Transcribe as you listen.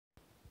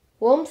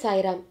ஓம்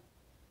சாய்ராம்.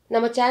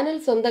 நம்ம சேனல்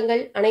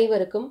சொந்தங்கள்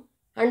அனைவருக்கும்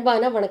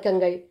அன்பான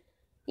வணக்கங்கள்.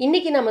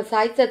 இன்னைக்கு நம்ம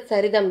சாய்சத்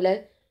சரிதம்ல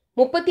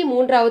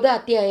 33வது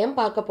அத்தியாயம்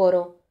பார்க்க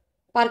போறோம்.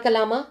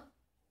 பார்க்கலாமா?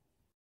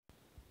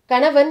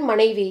 கணவன்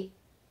மனைவி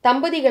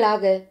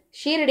தம்பதிகளாக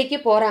ஷீரடிக்கு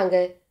போறாங்க.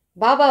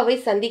 பாபாவை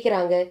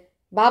சந்திக்கிறாங்க.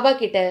 பாபா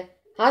கிட்ட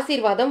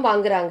ஆசீர்வாதம்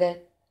வாங்குறாங்க.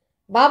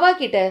 பாபா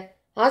கிட்ட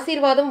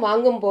ஆசீர்வாதம்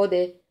வாங்கும்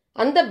போது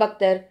அந்த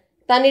பக்தர்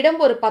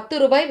தன்னிடம் ஒரு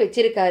 10 ரூபாய்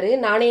வச்சிருக்காரு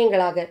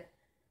நாணயங்களாக.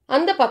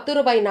 அந்த 10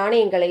 ரூபாய்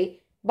நாணயங்களை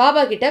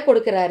பாபா கிட்ட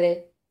கொடுக்கறாரு.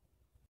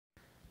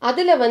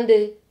 அதுல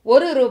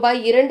 1 ரூபாய்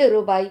 2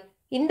 ரூபாய்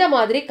இந்த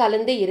மாதிரி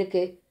கலந்து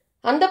இருக்கு.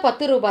 அந்த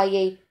 10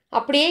 ரூபாயை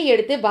அப்படியே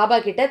எடுத்து பாபா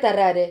கிட்ட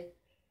தர்றாரு.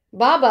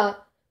 பாபா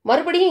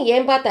மறுபடியும்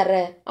ஏன்பா தர்ற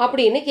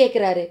அப்படின்னு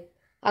கேட்கிறாரு.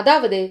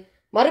 அதாவது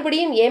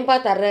மறுபடியும் ஏன்பா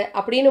தர்ற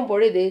அப்படின்னும்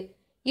பொழுது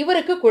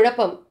இவருக்கு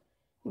குழப்பம்.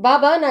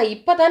 பாபா, நான்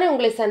இப்பதானே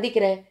உங்களை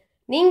சந்திக்கிறேன்,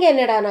 நீங்க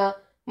என்னடானா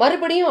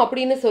மறுபடியும்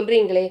அப்படின்னு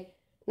சொல்றீங்களே,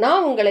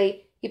 நான் உங்களை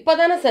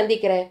இப்பதானே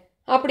சந்திக்கிறேன்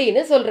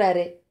அப்படின்னு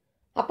சொல்றாரு.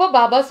 அப்போ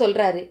பாபா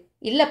சொல்றாரு,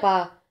 இல்லப்பா,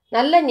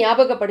 நல்ல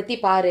ஞாபகப்படுத்தி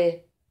பாரு.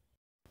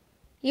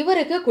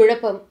 இவருக்கு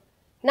குழப்பம்.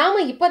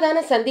 நாம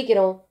இப்பதானே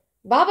சந்திக்கிறோம்,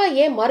 பாபா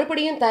ஏன்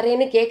மறுபடியும்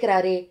தரேன்னு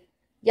கேட்கிறாரு?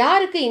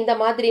 யாருக்கு இந்த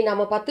மாதிரி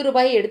நாம 10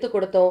 ரூபாயை எடுத்து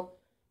கொடுத்தோம்?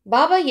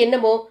 பாபா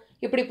என்னமோ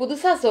இப்படி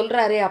புதுசா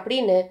சொல்றாரு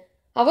அப்படின்னு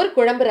அவர்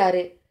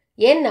குழம்புறாரு.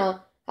 ஏன்னா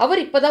அவர்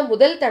இப்பதான்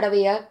முதல்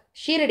தடவையா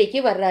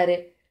ஷீரடிக்கு வர்றாரு.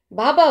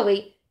 பாபாவை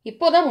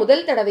இப்போதான்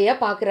முதல் தடவையா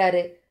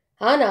பாக்குறாரு.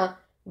 ஆனா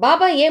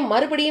பாபா ஏன்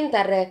மறுபடியும்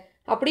தர்ற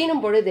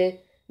அப்படின்னும் பொழுது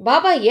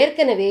பாபா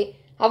ஏற்கனவே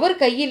அவர்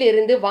கையில்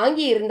இருந்து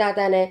வாங்கி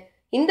இருந்தாதானே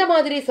இந்த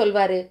மாதிரி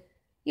சொல்வாரு.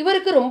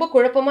 இவருக்கு ரொம்ப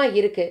குழப்பமா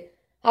இருக்கு.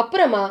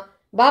 அப்புறமா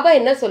பாபா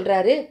என்ன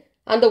சொல்றாரு,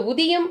 அந்த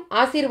உதியும்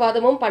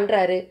ஆசீர்வாதமும்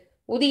பண்றாரு.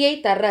 உதியை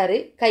தர்றாரு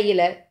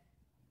கையில.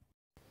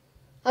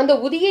 அந்த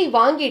உதியை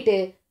வாங்கிட்டு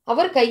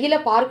அவர் கையில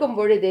பார்க்கும்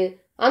பொழுது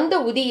அந்த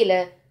உதியில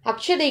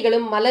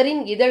அக்ஷதைகளும்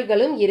மலரின்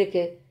இதழ்களும்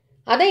இருக்கு.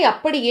 அதை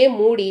அப்படியே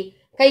மூடி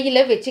கையில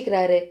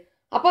வச்சுக்கிறாரு.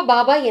 அப்ப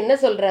பாபா என்ன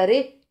சொல்றாரு,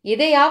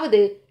 இதையாவது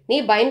நீ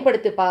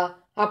பயன்படுத்துப்பா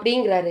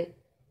அப்படிங்கிறாரு.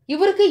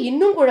 இவருக்கு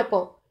இன்னும்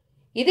குழப்பம்.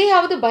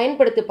 இதையாவது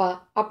பயன்படுத்துப்பா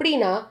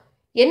அப்படின்னா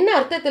என்ன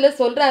அர்த்தத்துல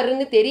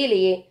சொல்றாருன்னு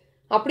தெரியலையே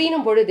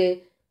அப்படின்னும் பொழுது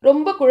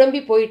ரொம்ப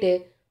குழம்பி போயிட்டு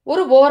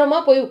ஒரு ஓரமா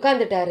போய்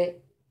உட்கார்ந்துட்டாரு.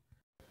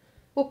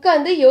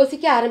 உட்கார்ந்து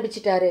யோசிக்க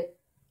ஆரம்பிச்சிட்டாரு.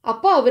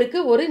 அப்போ அவருக்கு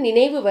ஒரு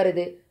நினைவு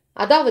வருது.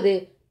 அதாவது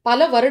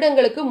பல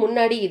வருடங்களுக்கு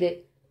முன்னாடி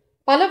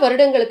பல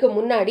வருடங்களுக்கு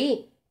முன்னாடி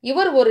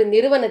இவர் ஒரு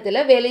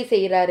நிறுவனத்துல வேலை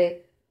செய்யறாரு.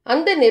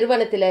 அந்த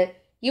நிறுவனத்துல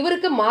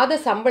இவருக்கு மாத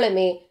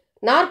சம்பளமே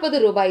 40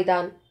 ரூபாய்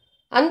தான்.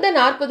 அந்த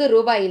 40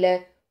 ரூபாயில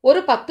ஒரு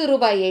 10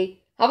 ரூபாயை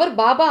அவர்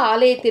பாபா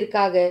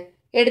ஆலயத்திற்காக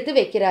எடுத்து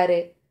வைக்கிறாரு.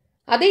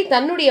 அதை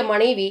தன்னுடைய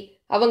மனைவி,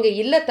 அவங்க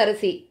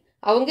இல்லத்தரசி,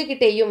 அவங்க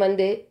கிட்டேயும்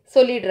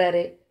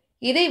சொல்லிடுறாரு.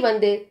 இதை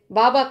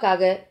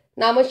பாபாக்காக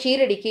நாம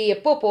ஷீரடிக்கு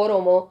எப்போ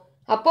போறோமோ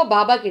அப்போ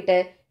பாபா கிட்ட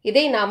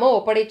இதை நாம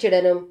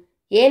ஒப்படைச்சிடணும்.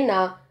 ஏன்னா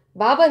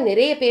பாபா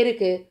நிறைய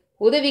பேருக்கு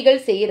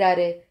உதவிகள்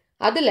செய்யறாரு.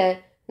 அதுல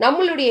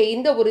நம்மளுடைய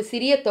இந்த ஒரு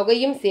சிறிய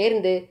தொகையும்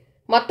சேர்ந்து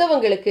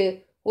மற்றவங்களுக்கு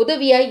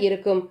உதவியாய்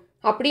இருக்கும்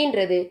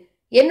அப்படின்றது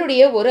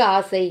என்னுடைய ஒரு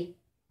ஆசை.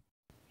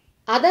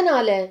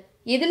 அதனால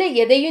இதுல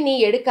எதையும் நீ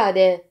எடுக்காத,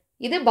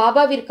 இது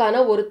பாபாவிற்கான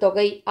ஒரு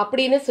தொகை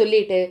அப்படின்னு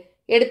சொல்லிட்டு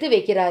எடுத்து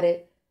வைக்கிறாரு.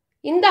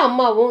 இந்த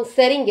அம்மாவும்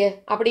சரிங்க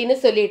அப்படின்னு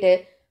சொல்லிட்டு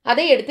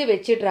அதை எடுத்து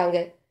வச்சிடுறாங்க.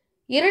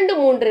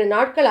 2-3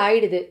 நாட்கள்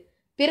ஆயிடுது.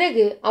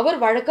 பிறகு அவர்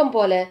வழக்கம்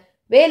போல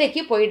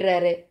வேலைக்கு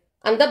போயிடுறாரு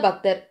அந்த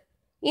பக்தர்.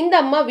 இந்த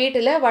அம்மா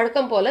வீட்டுல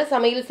வழக்கம் போல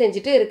சமையல்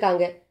செஞ்சுட்டு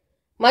இருக்காங்க.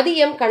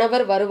 மதியம்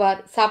கணவர் வருவார்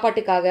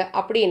சாப்பாட்டுக்காக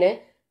அப்படின்னு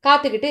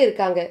காத்துக்கிட்டு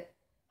இருக்காங்க.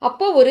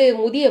 அப்போ ஒரு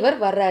முதியவர்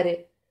வர்றாரு.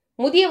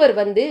 முதியவர்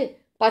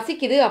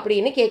பசிக்குது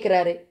அப்படின்னு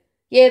கேட்கிறாரு.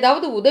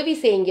 ஏதாவது உதவி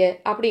செய்யுங்க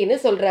அப்படின்னு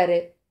சொல்றாரு.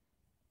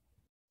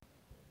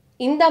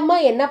 இந்த அம்மா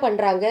என்ன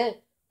பண்றாங்க,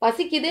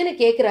 பசிக்குதுன்னு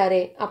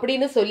கேட்கிறாரே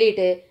அப்படின்னு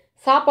சொல்லிட்டு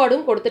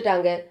சாப்பாடும்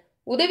கொடுத்துட்டாங்க.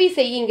 உதவி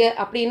செய்யுங்க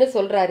அப்படின்னு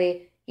சொல்றாரு.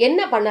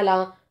 என்ன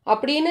பண்ணலாம்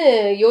அப்படின்னு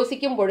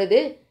யோசிக்கும்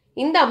பொழுது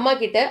இந்த அம்மா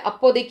கிட்ட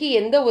அப்போதைக்கு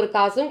எந்த ஒரு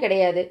காசும்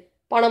கிடையாது,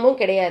 பணமும்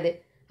கிடையாது.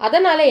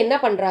 அதனால என்ன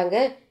பண்றாங்க,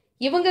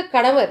 இவங்க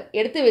கணவர்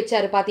எடுத்து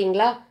வச்சாரு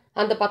பாத்தீங்களா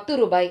அந்த 10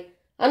 ரூபாய்,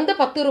 அந்த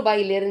 10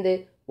 ரூபாயிலிருந்து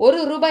 1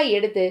 ரூபாய்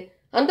எடுத்து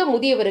அந்த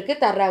முதியவருக்கு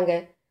தர்றாங்க.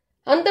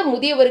 அந்த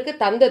முதியவருக்கு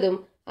தந்ததும்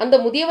அந்த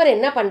முதியவர்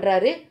என்ன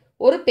பண்றாரு,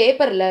 ஒரு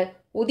பேப்பர்ல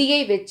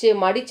உதியை வச்சு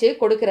மடிச்சு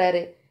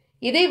கொடுக்கறாரு.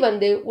 இதை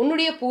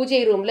உன்னுடைய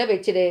பூஜை ரூம்ல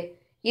வச்சிடு,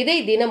 இதை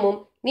தினமும்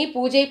நீ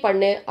பூஜை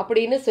பண்ணு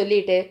அப்படின்னு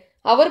சொல்லிட்டு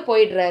அவர்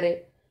போயிடுறாரு.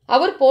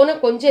 அவர் போன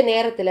கொஞ்ச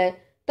நேரத்துல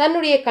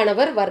தன்னுடைய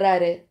கணவர்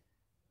வர்றாரு.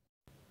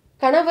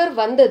 கணவர்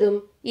வந்ததும்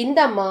இந்த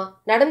அம்மா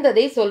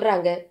நடந்ததை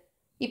சொல்றாங்க.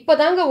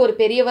 இப்பதாங்க ஒரு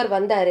பெரியவர்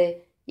வந்தாரு,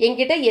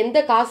 என்கிட்ட எந்த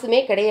காசுமே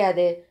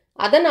கிடையாது,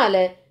 அதனால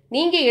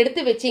நீங்க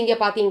எடுத்து வச்சீங்க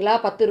பாத்தீங்களா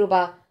 10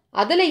 ரூபாய்,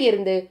 அதுல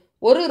இருந்து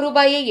 1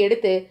 ரூபாயை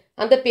எடுத்து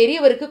அந்த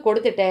பெரியவருக்கு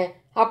கொடுத்துட்டேன்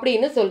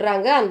அப்படின்னு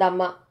சொல்றாங்க அந்த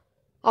அம்மா.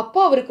 அப்போ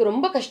அவருக்கு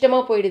ரொம்ப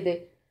கஷ்டமா போயிடுது.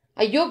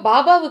 ஐயோ,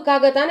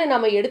 பாபாவுக்காக தானே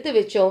நாம எடுத்து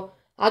வச்சோம்,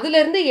 அதுல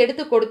இருந்து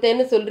எடுத்து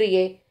கொடுத்தேன்னு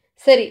சொல்றியே.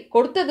 சரி,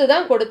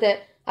 கொடுத்ததுதான் கொடுத்த,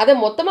 அதை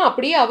மொத்தமா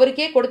அப்படியே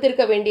அவருக்கே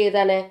கொடுத்திருக்க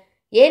வேண்டியதானே.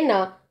 ஏன்னா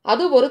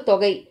அது ஒரு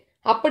தொகை,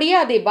 அப்படியே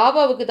அதை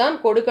பாபாவுக்கு தான்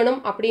கொடுக்கணும்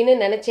அப்படின்னு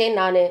நினைச்சேன்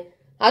நானு.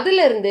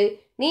 அதுல இருந்து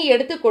நீ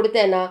எடுத்து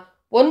கொடுத்தேனா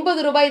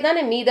 9 ரூபாய்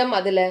தானே மீதம்.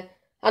 அதுல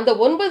அந்த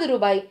 9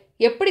 ரூபாய்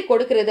எப்படி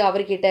கொடுக்கறது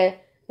அவர்கிட்ட?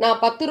 நான்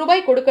 10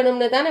 ரூபாய்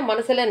கொடுக்கணும்னு தானே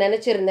மனசுல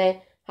நினைச்சிருந்தேன்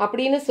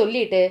அப்படின்னு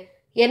சொல்லிட்டு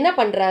என்ன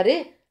பண்றாரு,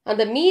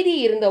 அந்த மீதி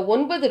இருந்த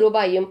 9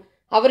 ரூபாயும்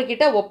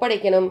அவர்கிட்ட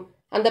ஒப்படைக்கணும்,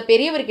 அந்த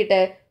பெரியவர்கிட்ட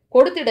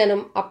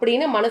கொடுத்துடணும்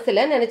அப்படின்னு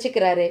மனசுல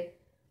நினைச்சுக்கிறாரு.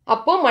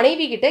 அப்போ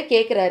மனைவி கிட்ட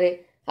கேட்கிறாரு,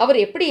 அவர்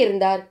எப்படி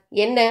இருந்தார்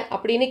என்ன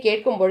அப்படின்னு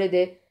கேட்கும்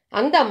பொழுது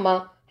அந்த அம்மா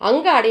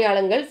அங்க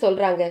அடையாளங்கள்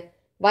சொல்றாங்க.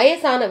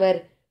 வயசானவர்,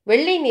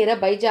 வெள்ளை நிற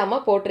பைஜாமா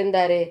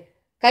போட்டிருந்தாரு,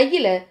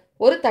 கையில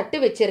ஒரு தட்டு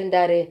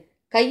வச்சிருந்தாரு,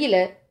 கையில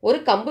ஒரு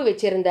கம்பு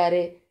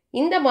வச்சிருந்தாரு.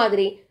 இந்த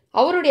மாதிரி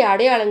அவருடைய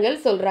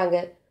அடையாளங்கள் சொல்றாங்க.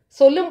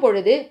 சொல்லும்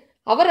பொழுது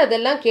அவர்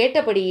அதெல்லாம்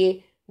கேட்டபடியே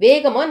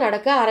வேகமா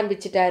நடக்க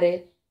ஆரம்பிச்சிட்டாரு.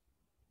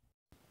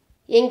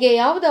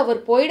 எங்கேயாவது அவர்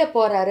போயிட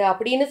போறாரு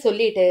அப்படின்னு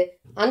சொல்லிட்டு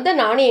அந்த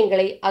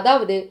நாணயங்களை,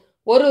 அதாவது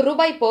 1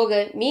 ரூபாய்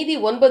போக மீதி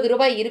 9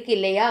 ரூபாய் இருக்கு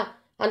இல்லையா,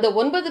 அந்த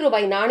 9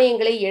 ரூபாய்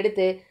நாணயங்களை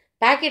எடுத்து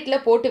பாக்கெட்ல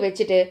போட்டு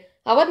வச்சுட்டு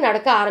அவர்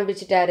நடக்க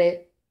ஆரம்பிச்சிட்டாரு.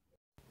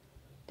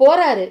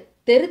 போறாரு,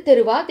 தெரு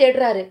தெருவா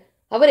தேடுறாரு.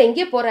 அவர்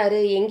எங்கே போறாரு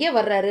எங்கே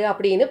வர்றாரு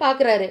அப்படின்னு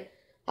பாக்குறாரு.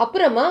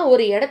 அப்புறமா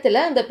ஒரு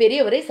இடத்துல அந்த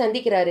பெரியவரை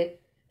சந்திக்கிறாரு.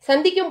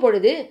 சந்திக்கும்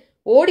பொழுது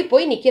ஓடி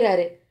போய்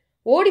நிக்கிறாரு.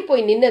 ஓடி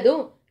போய்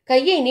நின்னதும்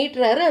கையை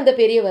நீட்டுறாரு அந்த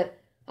பெரியவர்.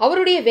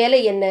 அவருடைய வேலை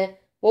என்ன?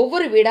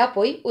 ஒவ்வொரு வீடா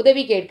போய்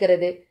உதவி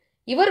கேட்கிறது.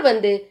 இவர்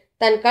வந்து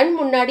தன் கண்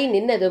முன்னாடி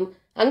நின்னதும்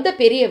அந்த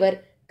பெரியவர்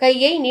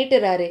கையை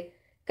நீட்டுறாரு.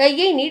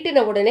 கையை நீட்டின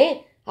உடனே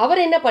அவர்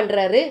என்ன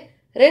பண்றாரு,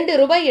 2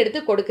 ரூபாய் எடுத்து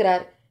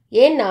கொடுக்கிறார்.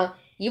 ஏன்னா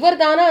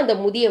இவர்தானா அந்த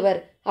முதியவர்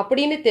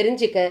அப்படின்னு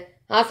தெரிஞ்சுக்க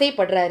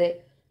ஆசைப்படுறாரு.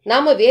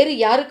 நாம வேறு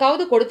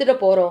யாருக்காவது கொடுத்துட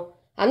போறோம்,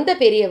 அந்த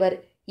பெரியவர்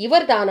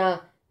இவர்தானா,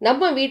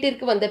 நம்ம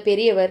வீட்டிற்கு வந்த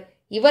பெரியவர்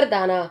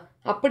இவர்தானா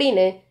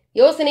அப்படின்னு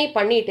யோசனை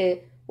பண்ணிட்டு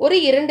ஒரு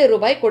 2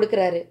 ரூபாய்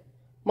கொடுக்கிறாரு.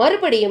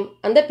 மறுபடியும்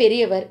அந்த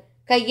பெரியவர்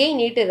கையை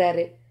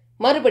நீட்டுறாரு,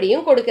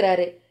 மறுபடியும்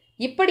கொடுக்கிறாரு.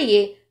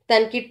 இப்படியே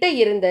தன் கிட்ட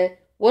இருந்த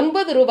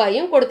 9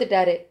 ரூபாயும்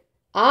கொடுத்துட்டாரு.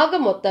 ஆக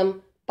மொத்தம்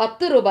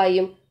 10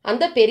 ரூபாயும்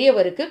அந்த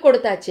பெரியவருக்கு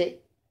கொடுத்தாச்சு.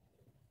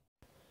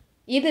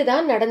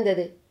 இதுதான்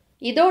நடந்தது.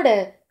 இதோட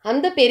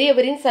அந்த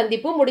பெரியவரின்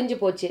சந்திப்பு முடிஞ்சு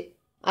போச்சு.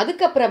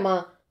 அதுக்கப்புறமா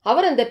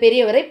அவர் அந்த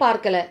பெரியவரை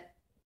பார்க்கல.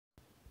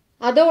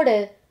 அதோட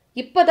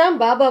இப்பதான்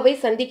பாபாவை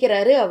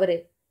சந்திக்கிறாரு அவரு.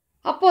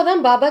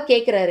 அப்போதான் பாபா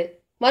கேட்கிறாரு,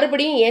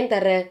 மறுபடியும் ஏன்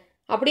தர்ற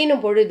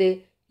அப்படின்னும் பொழுது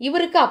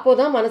இவருக்கு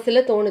அப்போதான் மனசுல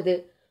தோணுது,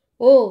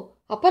 ஓ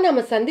அப்ப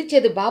நாம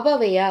சந்திச்சது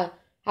பாபாவையா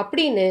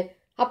அப்படின்னு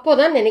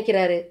அப்போதான்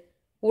நினைக்கிறாரு.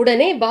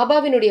 உடனே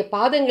பாபாவினுடைய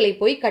பாதங்களை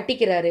போய்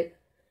கட்டிக்கிறாரு.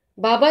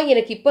 பாபா,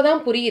 எனக்கு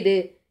இப்பதான் புரியுது.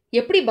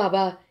 எப்படி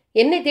பாபா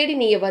என்னை தேடி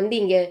நீங்க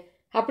வந்தீங்க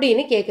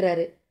அப்படின்னு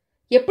கேட்கிறாரு.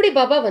 எப்படி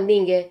பாபா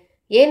வந்தீங்க?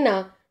 ஏன்னா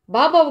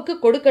பாபாவுக்கு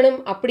கொடுக்கணும்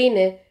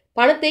அப்படின்னு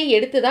பணத்தை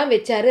எடுத்துதான்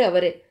வச்சாரு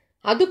அவரு.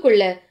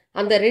 அதுக்குள்ள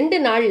அந்த 2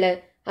 நாள்ல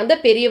அந்த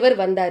பெரியவர்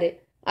வந்தாரு.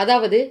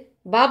 அதாவது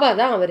பாபா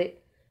தான் அவரு.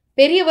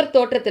 பெரியவர்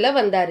தோற்றத்துல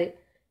வந்தாரு.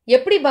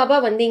 எப்படி பாபா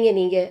வந்தீங்க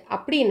நீங்க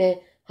அப்படின்னு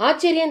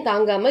ஆச்சரியம்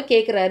தாங்காம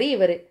கேட்கிறாரு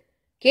இவரு.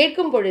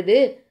 கேட்கும் பொழுது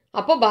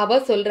அப்போ பாபா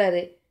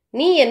சொல்றாரு,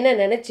 நீ என்ன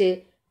நினைச்சு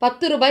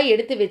 10 ரூபாய்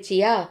எடுத்து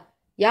வச்சியா?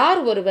 யார்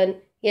ஒருவன்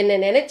என்ன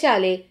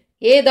நினைச்சாலே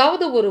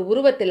ஏதாவது ஒரு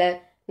உருவத்துல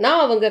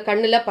நான் அவங்க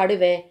கண்ணுல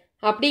படுவேன்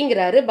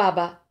அப்படிங்கிறாரு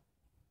பாபா.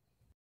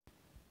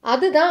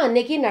 அதுதான்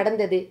அன்னைக்கு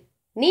நடந்தது.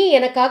 நீ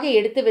எனக்காக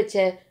எடுத்து வச்ச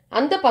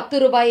அந்த 10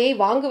 ரூபாயை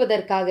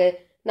வாங்குவதற்காக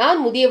நான்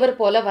முதியவர்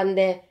போல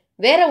வந்தேன்,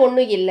 வேற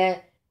ஒன்னும் இல்ல.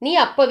 நீ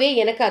அப்பவே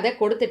எனக்கு அதை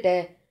கொடுத்துட்ட,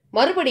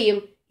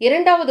 மறுபடியும்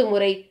 2வது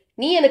முறை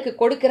நீ எனக்கு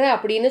கொடுக்கிற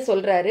அப்படின்னு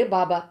சொல்றாரு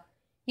பாபா.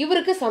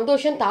 இவருக்கு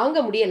சந்தோஷம் தாங்க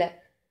முடியல.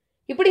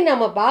 இப்படி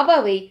நாம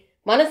பாபாவை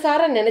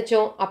மனசார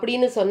நினைச்சோம்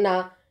அப்படின்னு சொன்னா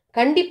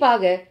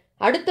கண்டிப்பாக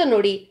அடுத்த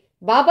நொடி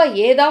பாபா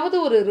ஏதாவது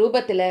ஒரு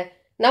ரூபத்துல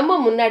நம்ம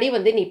முன்னாடி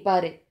வந்து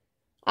நிப்பாரு.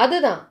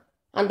 அதுதான்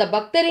அந்த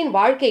பக்தரின்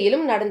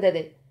வாழ்க்கையிலும்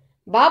நடந்தது.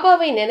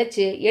 பாபாவை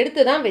நினைச்சு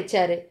எடுத்துதான்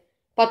வச்சாரு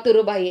 10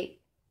 ரூபாயை.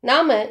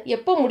 நாம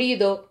எப்போ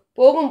முடியுதோ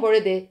போகும்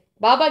பொழுது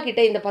பாபா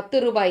கிட்ட இந்த 10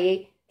 ரூபாயை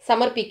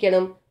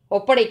சமர்ப்பிக்கணும்,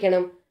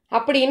 ஒப்படைக்கணும்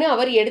அப்படின்னு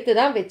அவர்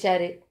எடுத்துதான்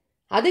வச்சாரு.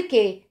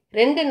 அதுக்கே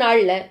 2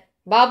 நாள்ல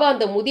பாபா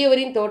அந்த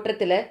முதியவரின்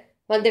தோற்றத்துல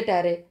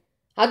வந்துட்டாரு.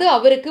 அது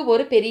அவருக்கு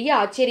ஒரு பெரிய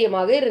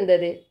ஆச்சரியமாக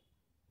இருந்தது.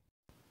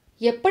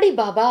 எப்படி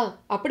பாபா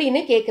அப்படின்னு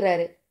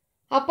கேக்குறாரு.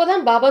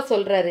 அப்போதான் பாபா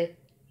சொல்றாரு,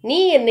 நீ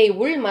என்னை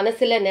உள்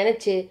மனசுல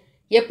நினைச்சு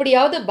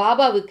எப்படியாவது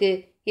பாபாவுக்கு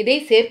இதை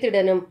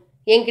சேர்த்திடணும்,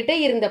 என்கிட்ட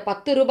இருந்த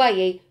 10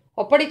 ரூபாயை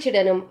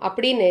ஒப்படைச்சிடணும்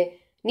அப்படின்னு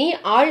நீ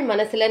ஆள்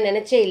மனசுல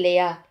நினைச்சே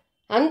இல்லையா?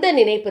 அந்த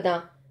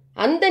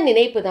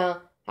நினைப்பு தான்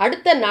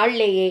அடுத்த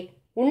நாள்லேயே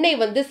உன்னை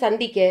வந்து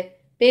சந்திக்க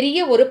பெரிய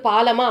ஒரு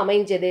பாலமா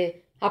அமைஞ்சது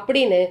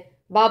அப்படின்னு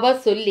பாபா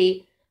சொல்லி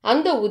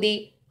அந்த உதி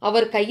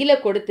அவர் கையில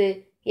கொடுத்து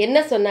என்ன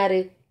சொன்னாரு,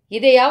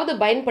 இதையாவது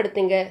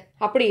பயன்படுத்துங்க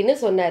அப்படின்னு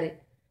சொன்னாரு.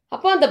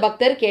 அப்போ அந்த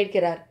பக்தர்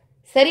கேட்கிறார்,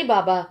 சரி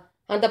பாபா,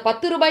 அந்த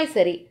 10 ரூபாய்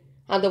சரி,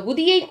 அந்த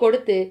உதியை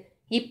கொடுத்து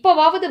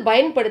இப்பவாவது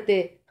பயன்படுத்து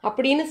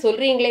அப்படின்னு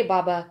சொல்றீங்களே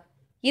பாபா,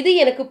 இது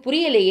எனக்கு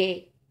புரியலையே.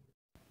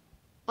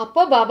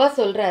 அப்போ பாபா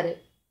சொல்றாரு,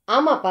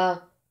 ஆமாப்பா,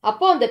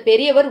 அப்போ அந்த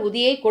பெரியவர்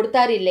உதியை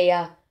கொடுத்தாரு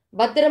இல்லையா,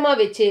 பத்திரமா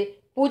வச்சு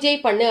பூஜை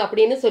பண்ணு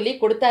அப்படின்னு சொல்லி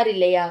கொடுத்தாரு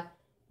இல்லையா.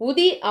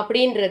 உதி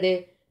அப்படின்றது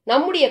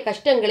நம்முடைய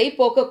கஷ்டங்களை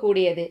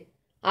போக்கக்கூடியது.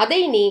 அதை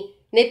நீ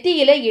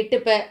நெத்தியில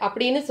இட்டுப்ப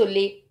அப்படின்னு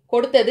சொல்லி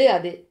கொடுத்தது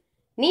அது.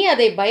 நீ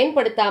அதை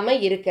பயன்படுத்தாம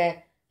இருக்க,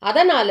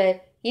 அதனால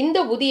இந்த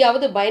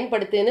உதியாவது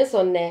பயன்படுத்துன்னு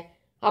சொன்னேன்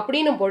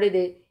அப்படின்னும்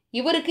பொழுது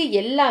இவருக்கு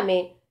எல்லாமே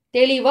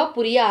தெளிவா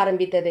புரிய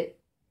ஆரம்பித்தது.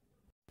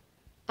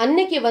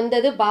 அன்னைக்கு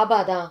வந்தது பாபா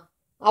தான்.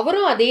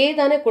 அவரும் அதே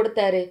தானே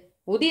கொடுத்தாரு,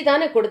 உதி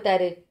தானே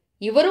கொடுத்தாரு,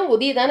 இவரும்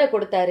உதி தானே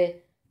கொடுத்தாரு,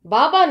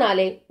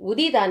 பாபானாலே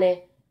உதி தானே.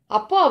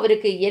 அப்போ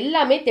அவருக்கு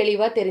எல்லாமே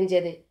தெளிவா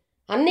தெரிஞ்சது.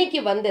 அன்னைக்கு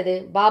வந்தது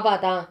பாபா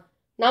தான்.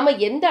 நாம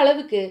எந்த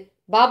அளவுக்கு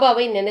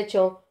பாபாவை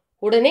நினைச்சோம்,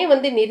 உடனே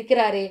வந்து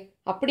நிற்கிறாரே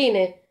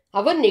அப்படின்னு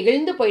அவர்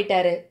நெகிழ்ந்து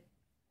போயிட்டாரு.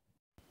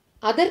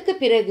 அதற்கு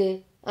பிறகு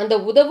அந்த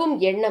உதவும்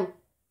எண்ணம்,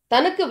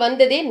 தனக்கு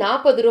வந்ததே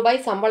 40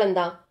 ரூபாய்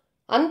சம்பளம்தான்.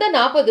 அந்த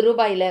 40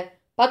 ரூபாயில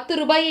 10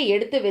 ரூபாயை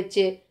எடுத்து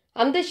வச்சு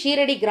அந்த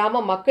ஷீரடி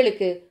கிராம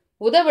மக்களுக்கு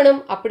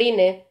உதவணும்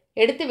அப்படின்னு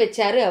எடுத்து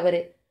வச்சாரு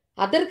அவரு.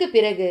 அதற்கு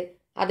பிறகு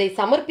அதை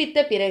சமர்ப்பித்த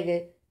பிறகு,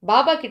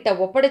 பாபா கிட்ட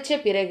ஒப்படைச்ச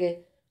பிறகு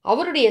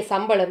அவருடைய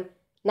சம்பளம்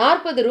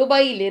 40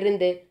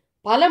 ரூபாயிலிருந்து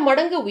பல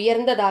மடங்கு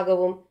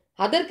உயர்ந்ததாகவும்,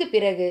 அதற்கு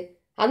பிறகு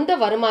அந்த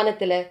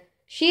வருமானத்துல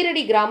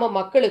ஷீரடி கிராம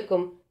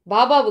மக்களுக்கும்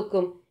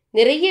பாபாவுக்கும்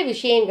நிறைய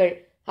விஷயங்கள்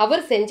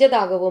அவர்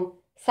செஞ்சதாகவும்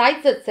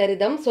சாய்சத்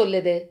சரிதம்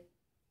சொல்லுது.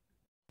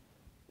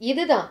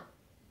 இதுதான்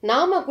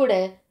நாம கூட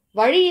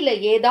வழியில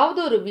ஏதாவது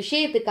ஒரு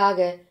விஷயத்துக்காக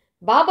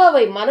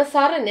பாபாவை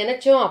மனசார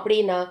நினைச்சோம்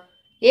அப்படின்னா,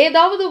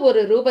 ஏதாவது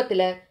ஒரு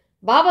ரூபத்துல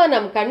பாபா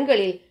நம்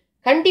கண்களில்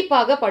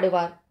கண்டிப்பாக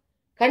படுவார்,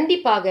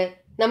 கண்டிப்பாக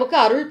நமக்கு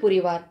அருள்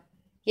புரிவார்.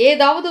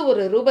 ஏதாவது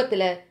ஒரு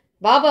ரூபத்துல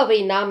பாபாவை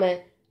நாம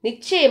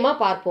நிச்சயமா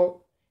பார்ப்போம்.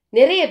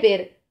 நிறைய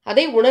பேர்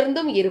அதை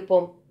உணர்ந்தும்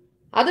இருப்போம்.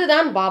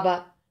 அதுதான் பாபா.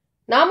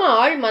 நாம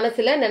ஆள்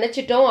மனசுல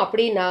நினைச்சிட்டோம்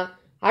அப்படின்னா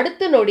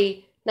அடுத்த நொடி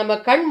நம்ம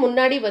கண்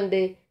முன்னாடி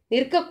வந்து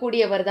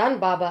நிற்கக்கூடியவர் தான்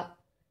பாபா.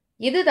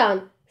 இதுதான்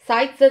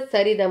சாய்சத்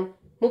சரிதம்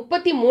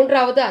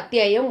 33வது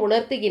அத்தியாயம்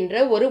உணர்த்துகின்ற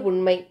ஒரு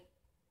உண்மை.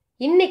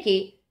 இன்னைக்கு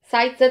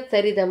சாய்சத்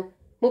சரிதம்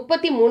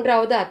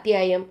 33வது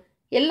அத்தியாயம்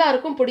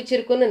எல்லாருக்கும்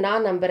பிடிச்சிருக்குன்னு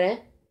நான் நம்புறேன்.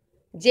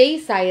 ஜெய்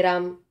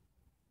சாய்ராம்.